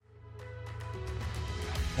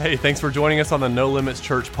Hey, thanks for joining us on the No Limits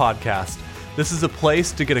Church podcast. This is a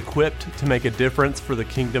place to get equipped to make a difference for the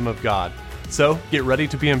kingdom of God. So get ready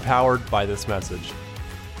to be empowered by this message.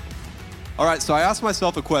 All right, so I asked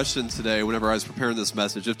myself a question today whenever I was preparing this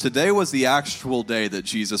message. If today was the actual day that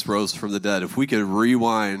Jesus rose from the dead, if we could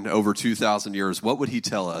rewind over 2,000 years, what would he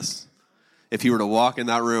tell us? If he were to walk in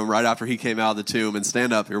that room right after he came out of the tomb and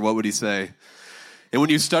stand up here, what would he say? And when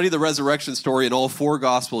you study the resurrection story in all four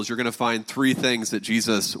Gospels, you're going to find three things that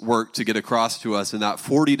Jesus worked to get across to us in that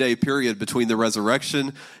 40-day period between the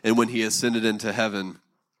resurrection and when he ascended into heaven.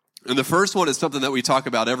 And the first one is something that we talk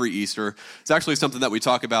about every Easter. It's actually something that we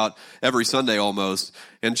talk about every Sunday almost.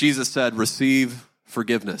 And Jesus said, receive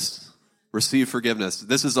forgiveness. Receive forgiveness.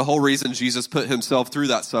 This is the whole reason Jesus put himself through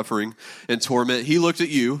that suffering and torment. He looked at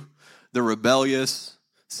you, the rebellious,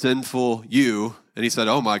 sinful you, and he said,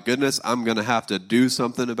 oh my goodness, I'm going to have to do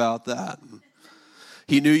something about that.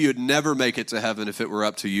 He knew you'd never make it to heaven if it were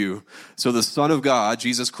up to you. So the Son of God,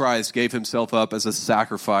 Jesus Christ, gave himself up as a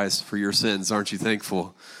sacrifice for your sins. Aren't you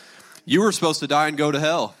thankful? You were supposed to die and go to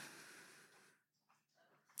hell.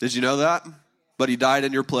 Did you know that? But he died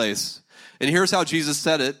in your place. And here's how Jesus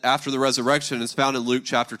said it after the resurrection. It's found in Luke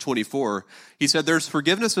chapter 24. He said, there's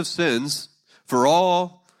forgiveness of sins for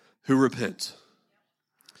all who repent.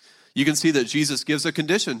 You can see that Jesus gives a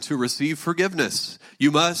condition to receive forgiveness. You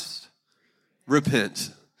must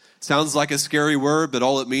repent. Sounds like a scary word, but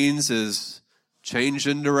all it means is change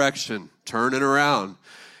in direction, turning around.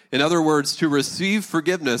 In other words, to receive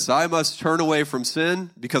forgiveness, I must turn away from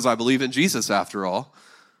sin because I believe in Jesus after all.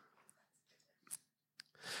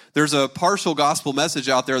 There's a partial gospel message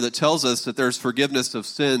out there that tells us that there's forgiveness of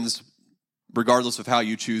sins regardless of how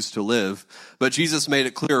you choose to live. But Jesus made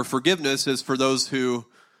it clear, forgiveness is for those who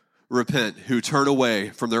repent, who turn away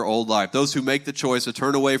from their old life, those who make the choice to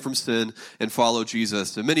turn away from sin and follow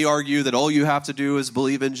Jesus. And many argue that all you have to do is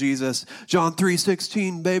believe in Jesus. John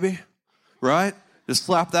 3:16, baby, right? Just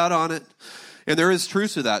slap that on it. And there is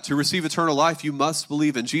truth to that. To receive eternal life, you must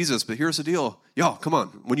believe in Jesus. But here's the deal. Y'all, come on.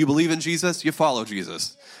 When you believe in Jesus, you follow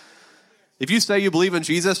Jesus. If you say you believe in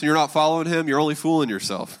Jesus and you're not following him, you're only fooling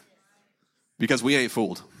yourself. Because we ain't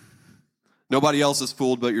fooled. Nobody else is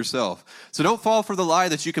fooled but yourself. So don't fall for the lie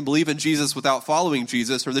that you can believe in Jesus without following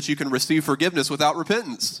Jesus or that you can receive forgiveness without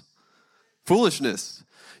repentance. Foolishness.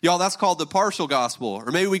 Y'all, that's called the partial gospel,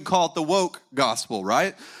 or maybe we can call it the woke gospel,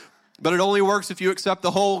 right? But it only works if you accept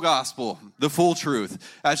the whole gospel, the full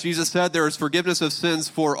truth. As Jesus said, there is forgiveness of sins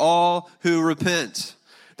for all who repent.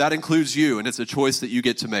 That includes you, and it's a choice that you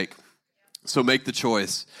get to make. So make the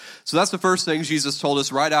choice. So that's the first thing Jesus told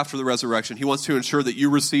us right after the resurrection. He wants to ensure that you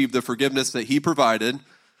receive the forgiveness that he provided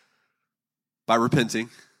by repenting.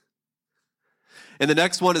 And the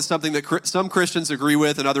next one is something that some Christians agree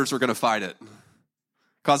with and others are going to fight it.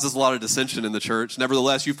 Causes a lot of dissension in the church.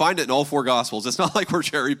 Nevertheless, you find it in all four Gospels. It's not like we're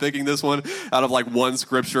cherry picking this one out of like one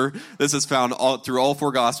scripture. This is found through all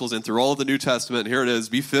four Gospels and through all of the New Testament. Here it is,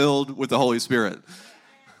 be filled with the Holy Spirit.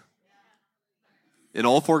 In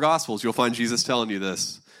all four Gospels, you'll find Jesus telling you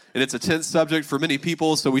this. And it's a tense subject for many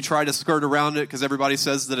people, so we try to skirt around it because everybody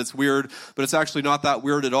says that it's weird, but it's actually not that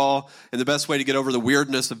weird at all. And the best way to get over the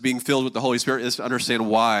weirdness of being filled with the Holy Spirit is to understand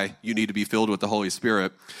why you need to be filled with the Holy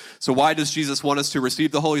Spirit. So why does Jesus want us to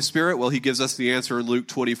receive the Holy Spirit? Well, he gives us the answer in Luke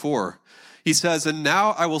 24. He says, and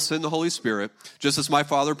now I will send the Holy Spirit, just as my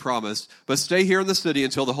Father promised, but stay here in the city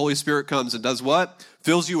until the Holy Spirit comes and does what?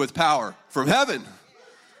 Fills you with power from heaven.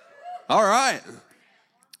 All right.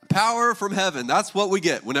 Power from heaven. That's what we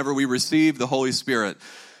get whenever we receive the Holy Spirit.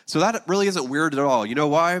 So that really isn't weird at all. You know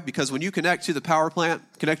why? Because when you connect to the power plant,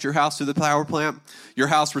 connect your house to the power plant, your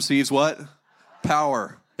house receives what?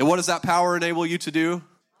 Power. And what does that power enable you to do?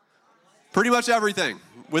 Pretty much everything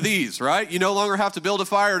with ease, right? You no longer have to build a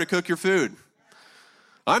fire to cook your food.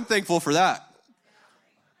 I'm thankful for that.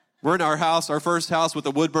 We're in our house, our first house with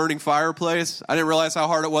a wood-burning fireplace. I didn't realize how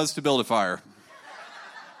hard it was to build a fire.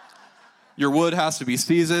 Your wood has to be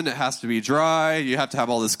seasoned. It has to be dry. You have to have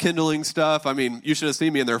all this kindling stuff. I mean, you should have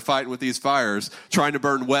seen me in there fighting with these fires, trying to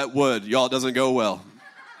burn wet wood. Y'all, it doesn't go well.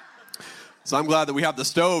 So I'm glad that we have the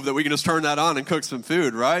stove that we can just turn that on and cook some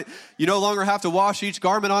food, right? You no longer have to wash each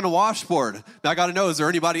garment on a washboard. Now, I got to know, is there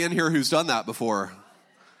anybody in here who's done that before?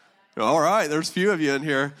 All right, there's a few of you in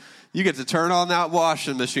here. You get to turn on that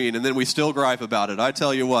washing machine, and then we still gripe about it. I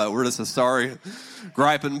tell you what, we're just a sorry,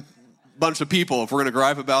 griping bunch of people if we're going to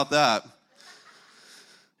gripe about that.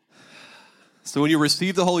 So when you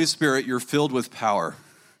receive the Holy Spirit, you're filled with power.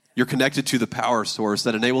 You're connected to the power source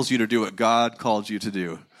that enables you to do what God called you to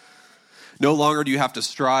do. No longer do you have to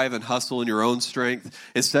strive and hustle in your own strength.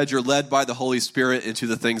 Instead, you're led by the Holy Spirit into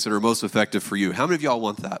the things that are most effective for you. How many of y'all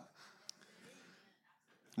want that?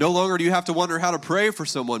 No longer do you have to wonder how to pray for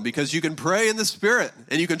someone because you can pray in the Spirit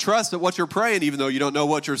and you can trust that what you're praying, even though you don't know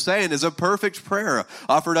what you're saying, is a perfect prayer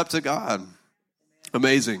offered up to God.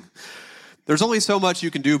 Amazing. There's only so much you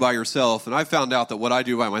can do by yourself, and I found out that what I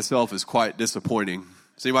do by myself is quite disappointing.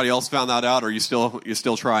 Has anybody else found that out, or are you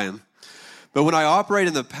still trying? But when I operate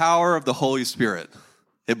in the power of the Holy Spirit,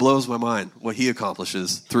 it blows my mind what he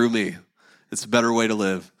accomplishes through me. It's a better way to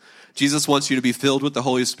live. Jesus wants you to be filled with the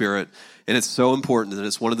Holy Spirit, and it's so important that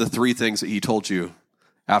it's one of the three things that he told you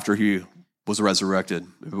after he was resurrected,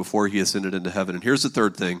 before he ascended into heaven. And here's the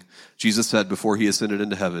third thing Jesus said before he ascended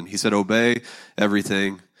into heaven. He said, obey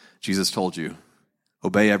everything Jesus told you.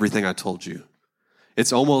 Obey everything I told you.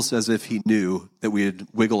 It's almost as if he knew that we'd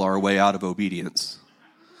wiggle our way out of obedience.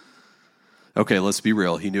 Okay, let's be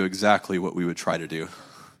real. He knew exactly what we would try to do.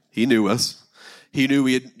 He knew us. He knew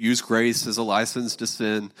we'd use grace as a license to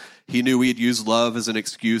sin. He knew we'd use love as an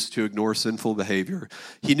excuse to ignore sinful behavior.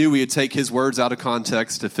 He knew we'd take his words out of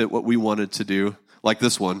context to fit what we wanted to do, like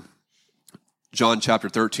this one. John chapter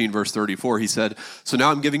 13, verse 34, he said, so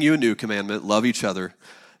now I'm giving you a new commandment, love each other.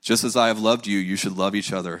 Just as I have loved you, you should love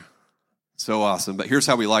each other. So awesome. But here's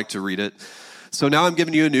how we like to read it. So now I'm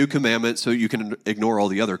giving you a new commandment so you can ignore all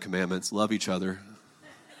the other commandments. Love each other.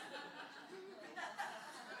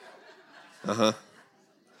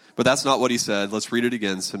 But that's not what he said. Let's read it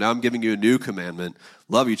again. So now I'm giving you a new commandment.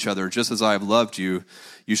 Love each other. Just as I have loved you,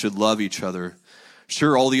 you should love each other.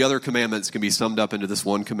 Sure, all the other commandments can be summed up into this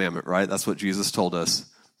one commandment, right? That's what Jesus told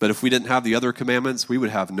us. But if we didn't have the other commandments, we would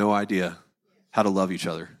have no idea how to love each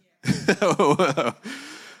other.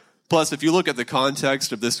 Plus, if you look at the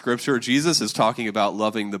context of this scripture, Jesus is talking about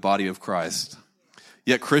loving the body of Christ.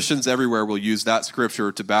 Yet Christians everywhere will use that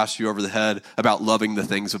scripture to bash you over the head about loving the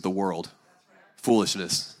things of the world.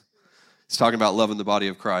 Foolishness. He's talking about loving the body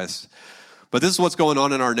of Christ. But this is what's going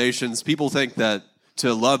on in our nations. People think that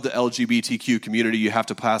to love the LGBTQ community, you have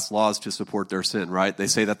to pass laws to support their sin, right? They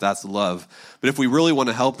say that that's love. But if we really want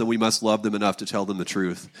to help them, we must love them enough to tell them the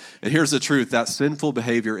truth. And here's the truth. That sinful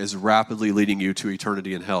behavior is rapidly leading you to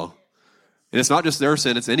eternity in hell. And it's not just their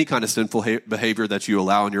sin, it's any kind of sinful behavior that you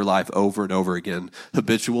allow in your life over and over again.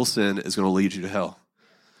 Habitual sin is going to lead you to hell.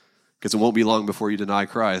 Because it won't be long before you deny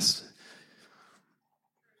Christ.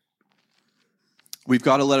 We've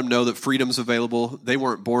got to let them know that freedom's available. They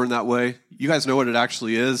weren't born that way. You guys know what it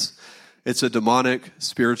actually is? It's a demonic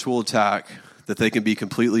spiritual attack that they can be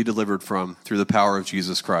completely delivered from through the power of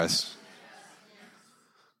Jesus Christ.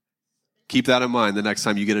 Keep that in mind the next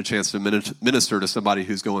time you get a chance to minister to somebody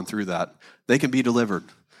who's going through that. They can be delivered.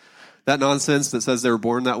 That nonsense that says they were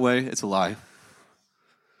born that way, it's a lie.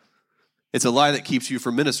 It's a lie that keeps you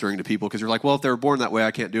from ministering to people because you're like, well, if they were born that way,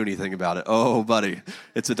 I can't do anything about it. Oh, buddy,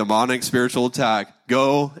 it's a demonic spiritual attack.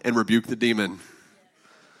 Go and rebuke the demon.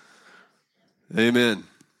 Amen.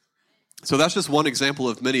 So that's just one example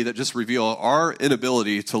of many that just reveal our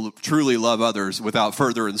inability to truly love others without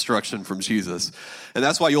further instruction from Jesus. And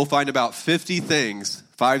that's why you'll find about 50 things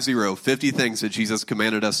that Jesus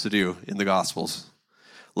commanded us to do in the Gospels.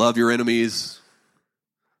 Love your enemies.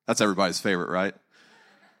 That's everybody's favorite, right?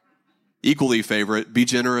 Equally favorite, be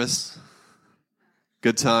generous.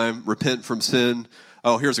 Good time. Repent from sin.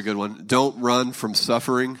 Oh, here's a good one. Don't run from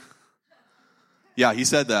suffering. Yeah, he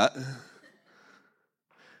said that.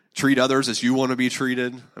 Treat others as you want to be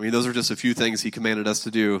treated. I mean, those are just a few things he commanded us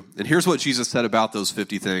to do. And here's what Jesus said about those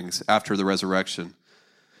 50 things after the resurrection.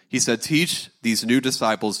 He said, teach these new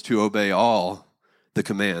disciples to obey all the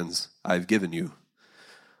commands I've given you.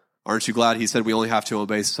 Aren't you glad he said we only have to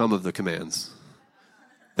obey some of the commands?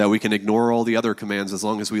 That we can ignore all the other commands as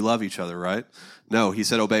long as we love each other, right? No, he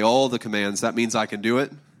said obey all the commands. That means I can do it.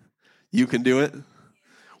 You can do it.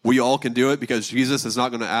 We all can do it because Jesus is not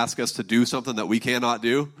going to ask us to do something that we cannot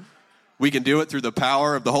do. We can do it through the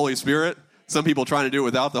power of the Holy Spirit. Some people trying to do it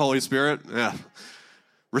without the Holy Spirit. Yeah.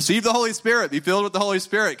 Receive the Holy Spirit. Be filled with the Holy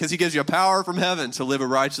Spirit because he gives you power from heaven to live a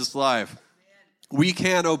righteous life. We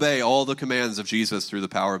can obey all the commands of Jesus through the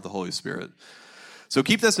power of the Holy Spirit. So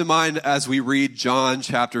keep this in mind as we read John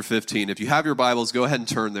chapter 15. If you have your Bibles, go ahead and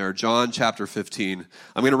turn there. John chapter 15.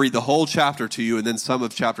 I'm going to read the whole chapter to you and then some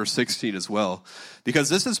of chapter 16 as well. Because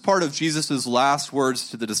this is part of Jesus' last words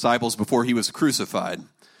to the disciples before he was crucified.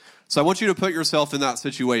 So I want you to put yourself in that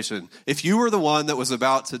situation. If you were the one that was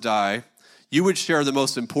about to die, you would share the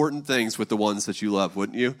most important things with the ones that you love,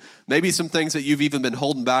 wouldn't you? Maybe some things that you've even been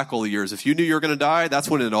holding back all the years. If you knew you were going to die, that's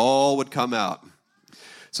when it all would come out.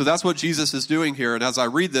 So that's what Jesus is doing here. And as I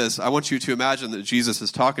read this, I want you to imagine that Jesus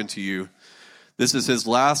is talking to you. This is his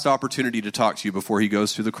last opportunity to talk to you before he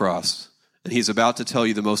goes to the cross. And he's about to tell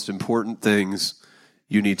you the most important things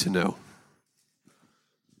you need to know.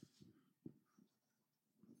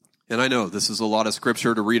 And I know this is a lot of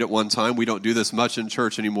scripture to read at one time. We don't do this much in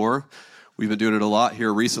church anymore. We've been doing it a lot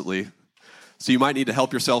here recently. So you might need to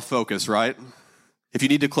help yourself focus, right? If you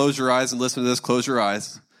need to close your eyes and listen to this, close your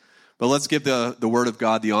eyes. But let's give the word of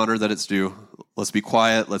God the honor that it's due. Let's be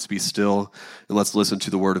quiet, let's be still, and let's listen to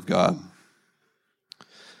the word of God.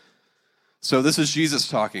 So this is Jesus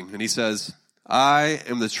talking, and he says, I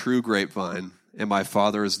am the true grapevine, and my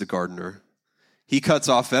Father is the gardener. He cuts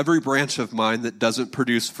off every branch of mine that doesn't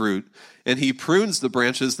produce fruit, and he prunes the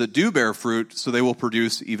branches that do bear fruit so they will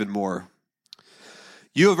produce even more.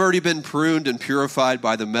 You have already been pruned and purified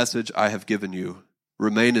by the message I have given you.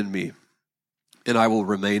 Remain in me, and I will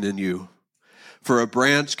remain in you. For a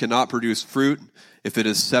branch cannot produce fruit if it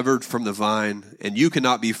is severed from the vine, and you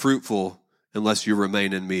cannot be fruitful unless you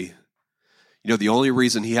remain in me. You know, the only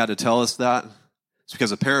reason he had to tell us that is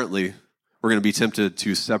because apparently we're going to be tempted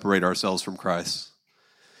to separate ourselves from Christ.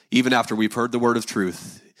 Even after we've heard the word of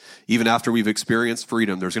truth, even after we've experienced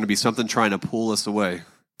freedom, there's going to be something trying to pull us away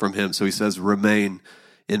from him. So he says, remain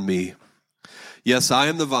in me. Yes, I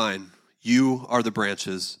am the vine. You are the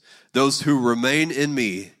branches. Those who remain in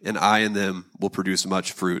me and I in them will produce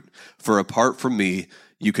much fruit. For apart from me,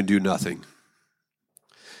 you can do nothing.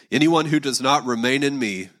 Anyone who does not remain in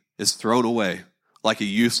me is thrown away like a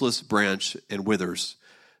useless branch and withers.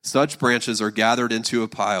 Such branches are gathered into a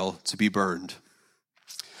pile to be burned.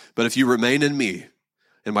 But if you remain in me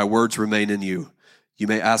and my words remain in you, you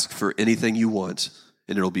may ask for anything you want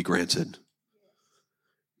and it will be granted.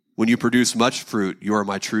 When you produce much fruit, you are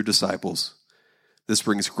my true disciples. This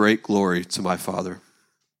brings great glory to my Father.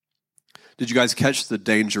 Did you guys catch the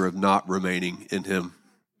danger of not remaining in him?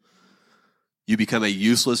 You become a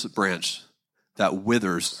useless branch that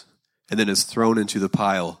withers and then is thrown into the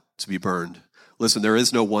pile to be burned. Listen, there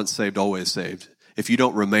is no once saved, always saved. If you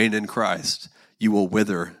don't remain in Christ, you will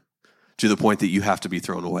wither to the point that you have to be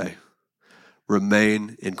thrown away.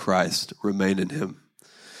 Remain in Christ. Remain in him.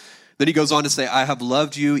 Then he goes on to say, I have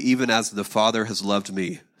loved you even as the Father has loved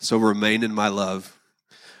me. So remain in my love.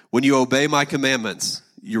 When you obey my commandments,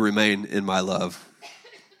 you remain in my love.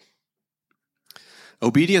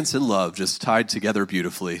 Obedience and love just tied together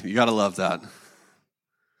beautifully. You got to love that.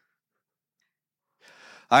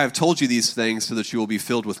 I have told you these things so that you will be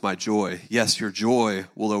filled with my joy. Yes, your joy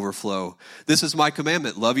will overflow. This is my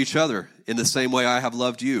commandment. Love each other in the same way I have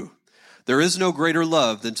loved you. There is no greater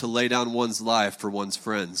love than to lay down one's life for one's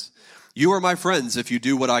friends. You are my friends if you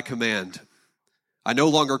do what I command. I no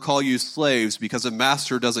longer call you slaves because a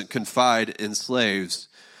master doesn't confide in slaves.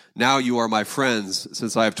 Now you are my friends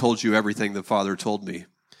since I have told you everything the Father told me.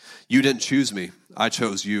 You didn't choose me. I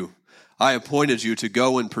chose you. I appointed you to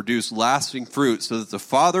go and produce lasting fruit so that the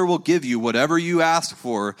Father will give you whatever you ask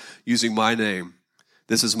for using my name.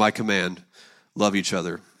 This is my command. Love each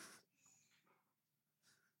other.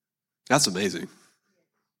 That's amazing.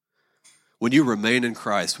 When you remain in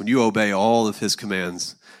Christ, when you obey all of his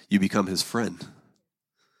commands, you become his friend.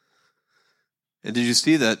 And did you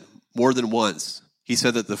see that more than once, he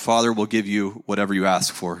said that the Father will give you whatever you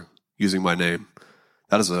ask for using my name?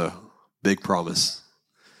 That is a big promise.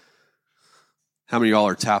 How many of y'all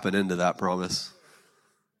are tapping into that promise?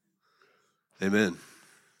 Amen.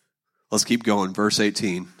 Let's keep going. Verse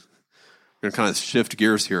 18. We're going to kind of shift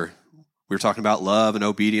gears here. We were talking about love and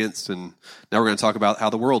obedience, and now we're going to talk about how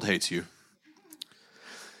the world hates you.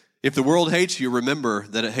 If the world hates you, remember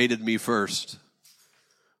that it hated me first.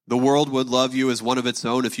 The world would love you as one of its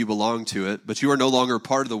own if you belong to it, but you are no longer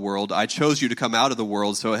part of the world. I chose you to come out of the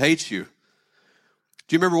world, so it hates you.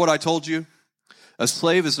 Do you remember what I told you? A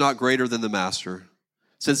slave is not greater than the master.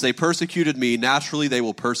 Since they persecuted me, naturally they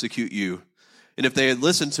will persecute you. And if they had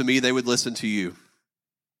listened to me, they would listen to you.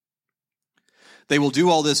 They will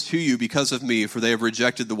do all this to you because of me, for they have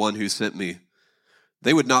rejected the one who sent me.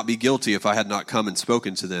 They would not be guilty if I had not come and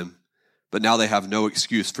spoken to them, but now they have no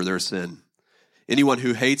excuse for their sin. Anyone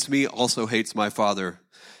who hates me also hates my Father.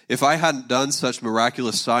 If I hadn't done such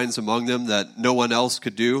miraculous signs among them that no one else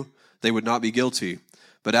could do, they would not be guilty.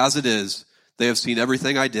 But as it is, they have seen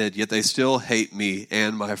everything I did, yet they still hate me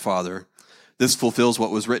and my Father. This fulfills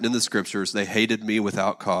what was written in the Scriptures. They hated me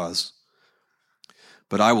without cause.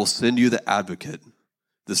 But I will send you the advocate,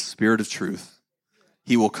 the Spirit of truth.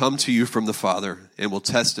 He will come to you from the Father and will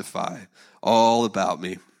testify all about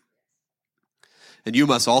me. And you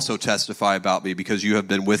must also testify about me because you have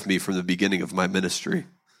been with me from the beginning of my ministry.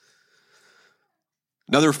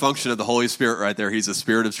 Another function of the Holy Spirit right there. He's a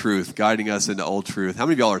Spirit of truth, guiding us into all truth. How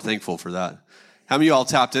many of y'all are thankful for that? How many of y'all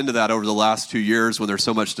tapped into that over the last 2 years when there's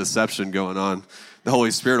so much deception going on? The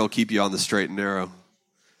Holy Spirit will keep you on the straight and narrow.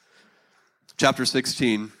 Chapter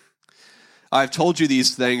 16. I've told you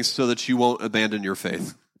these things so that you won't abandon your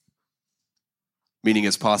faith. meaning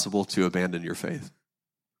it's possible to abandon your faith.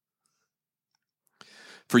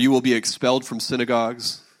 For you will be expelled from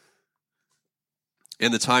synagogues,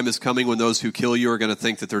 and the time is coming when those who kill you are going to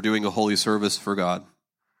think that they're doing a holy service for God.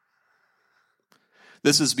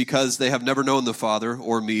 This is because they have never known the Father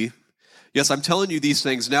or me. Yes, I'm telling you these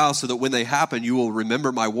things now so that when they happen, you will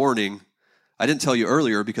remember my warning. I didn't tell you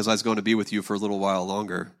earlier because I was going to be with you for a little while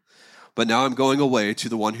longer. But now I'm going away to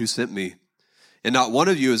the one who sent me. And not one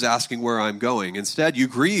of you is asking where I'm going. Instead, you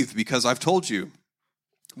grieve because I've told you.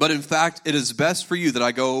 But in fact, it is best for you that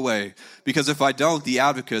I go away, because if I don't, the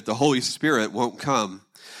advocate, the Holy Spirit, won't come.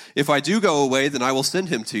 If I do go away, then I will send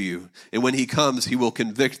him to you. And when he comes, he will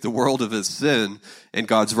convict the world of its sin and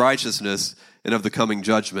God's righteousness and of the coming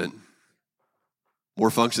judgment. More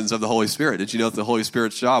functions of the Holy Spirit. Did you know that the Holy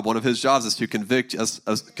Spirit's job, one of his jobs, is to convict us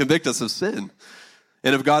of sin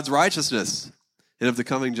and of God's righteousness and of the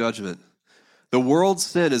coming judgment? The world's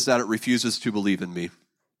sin is that it refuses to believe in me.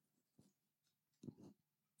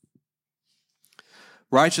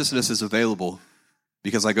 Righteousness is available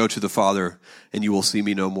because I go to the Father and you will see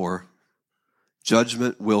me no more.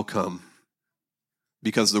 Judgment will come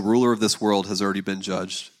because the ruler of this world has already been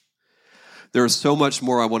judged. There is so much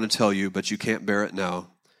more I want to tell you, but you can't bear it now.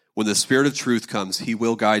 When the Spirit of truth comes, he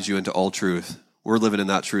will guide you into all truth. We're living in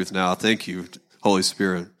that truth now. Thank you, Holy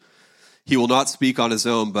Spirit. He will not speak on his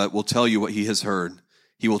own, but will tell you what he has heard.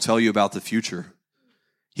 He will tell you about the future.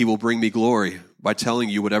 He will bring me glory by telling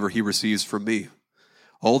you whatever he receives from me.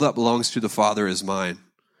 All that belongs to the Father is mine.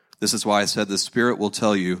 This is why I said the Spirit will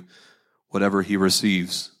tell you whatever he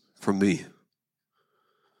receives from me.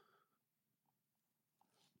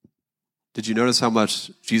 Did you notice how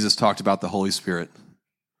much Jesus talked about the Holy Spirit?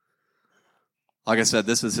 Like I said,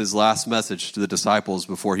 this is his last message to the disciples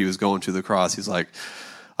before he was going to the cross. He's like,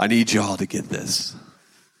 I need y'all to get this.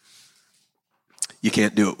 You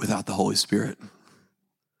can't do it without the Holy Spirit.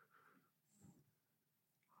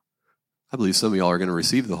 I believe some of y'all are going to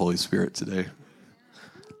receive the Holy Spirit today.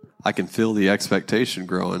 I can feel the expectation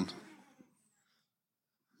growing.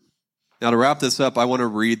 Now, to wrap this up, I want to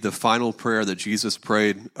read the final prayer that Jesus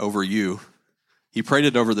prayed over you. He prayed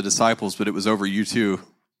it over the disciples, but it was over you too.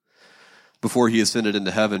 Before he ascended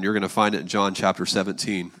into heaven, you're going to find it in John chapter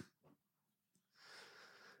 17.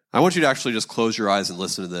 I want you to actually just close your eyes and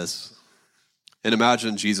listen to this. And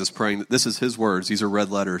imagine Jesus praying. This is his words. These are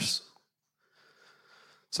red letters.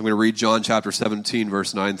 So I'm going to read John chapter 17,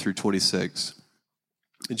 verse 9 through 26.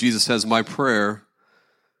 And Jesus says, my prayer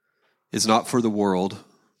is not for the world,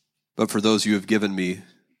 but for those you have given me,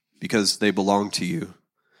 because they belong to you.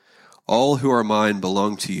 All who are mine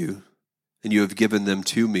belong to you, and you have given them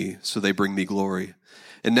to me, so they bring me glory.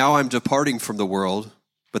 And now I'm departing from the world,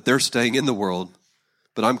 but they're staying in the world,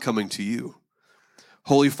 but I'm coming to you.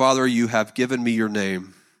 Holy Father, you have given me your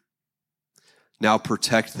name. Now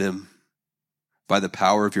protect them by the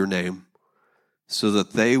power of your name, so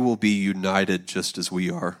that they will be united just as we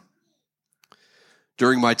are.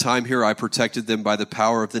 During my time here, I protected them by the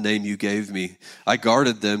power of the name you gave me. I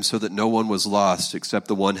guarded them so that no one was lost except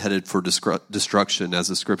the one headed for destruction, as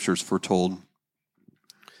the scriptures foretold.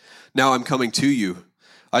 Now I'm coming to you.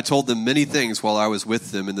 I told them many things while I was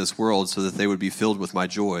with them in this world so that they would be filled with my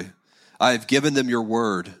joy. I have given them your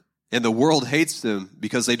word, and the world hates them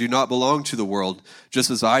because they do not belong to the world, just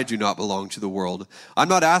as I do not belong to the world. I'm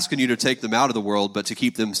not asking you to take them out of the world, but to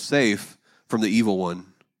keep them safe from the evil one.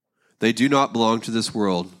 They do not belong to this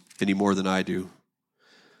world any more than I do.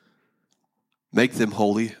 Make them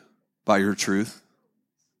holy by your truth.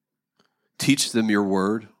 Teach them your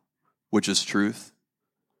word, which is truth.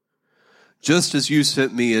 Just as you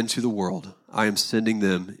sent me into the world, I am sending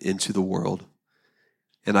them into the world.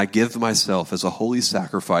 And I give myself as a holy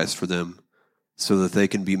sacrifice for them so that they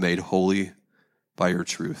can be made holy by your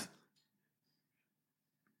truth.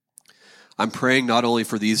 I'm praying not only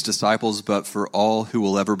for these disciples, but for all who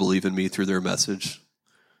will ever believe in me through their message.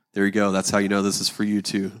 There you go. That's how you know this is for you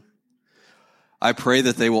too. I pray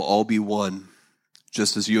that they will all be one,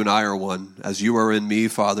 just as you and I are one, as you are in me,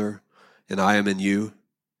 Father, and I am in you.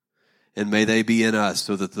 And may they be in us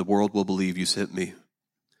so that the world will believe you sent me.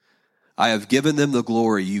 I have given them the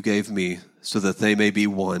glory you gave me so that they may be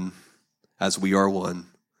one as we are one.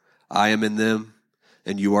 I am in them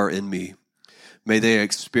and you are in me. May they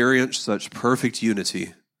experience such perfect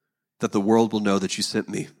unity that the world will know that you sent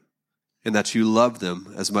me and that you love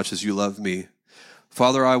them as much as you love me.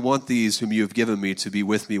 Father, I want these whom you have given me to be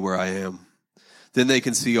with me where I am. Then they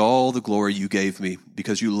can see all the glory you gave me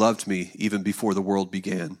because you loved me even before the world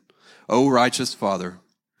began. O righteous Father,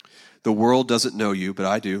 the world doesn't know you, but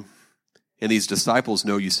I do. And these disciples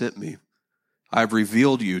know you sent me. I have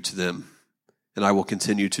revealed you to them, and I will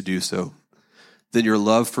continue to do so. then your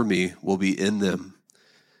love for me will be in them,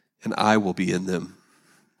 and I will be in them.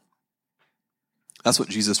 That's what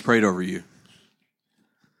Jesus prayed over you.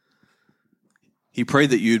 He prayed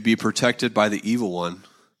that you would be protected by the evil one,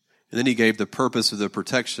 and then he gave the purpose of the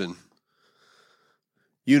protection: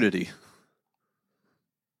 unity.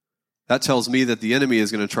 That tells me that the enemy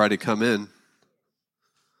is going to try to come in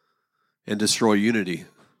and destroy unity,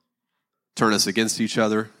 turn us against each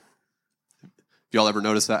other. Y'all ever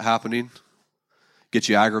notice that happening? Get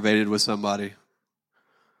you aggravated with somebody?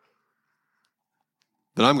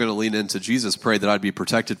 But I'm going to lean into Jesus prayed that I'd be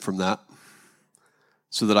protected from that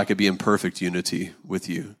so that I could be in perfect unity with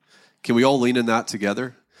you. Can we all lean in that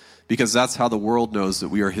together? Because that's how the world knows that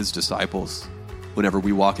we are his disciples, whenever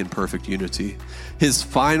we walk in perfect unity. His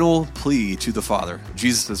final plea to the Father,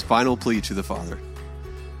 Jesus' final plea to the Father,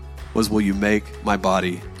 was, will you make my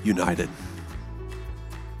body united?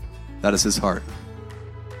 That is his heart.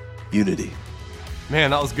 Unity.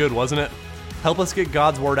 Man, that was good, wasn't it? Help us get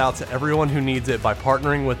God's word out to everyone who needs it by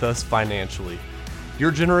partnering with us financially.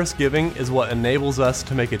 Your generous giving is what enables us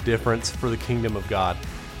to make a difference for the kingdom of God.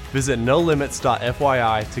 Visit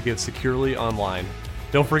nolimits.fyi to give securely online.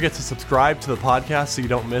 Don't forget to subscribe to the podcast so you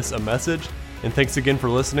don't miss a message. And thanks again for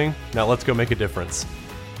listening. Now let's go make a difference.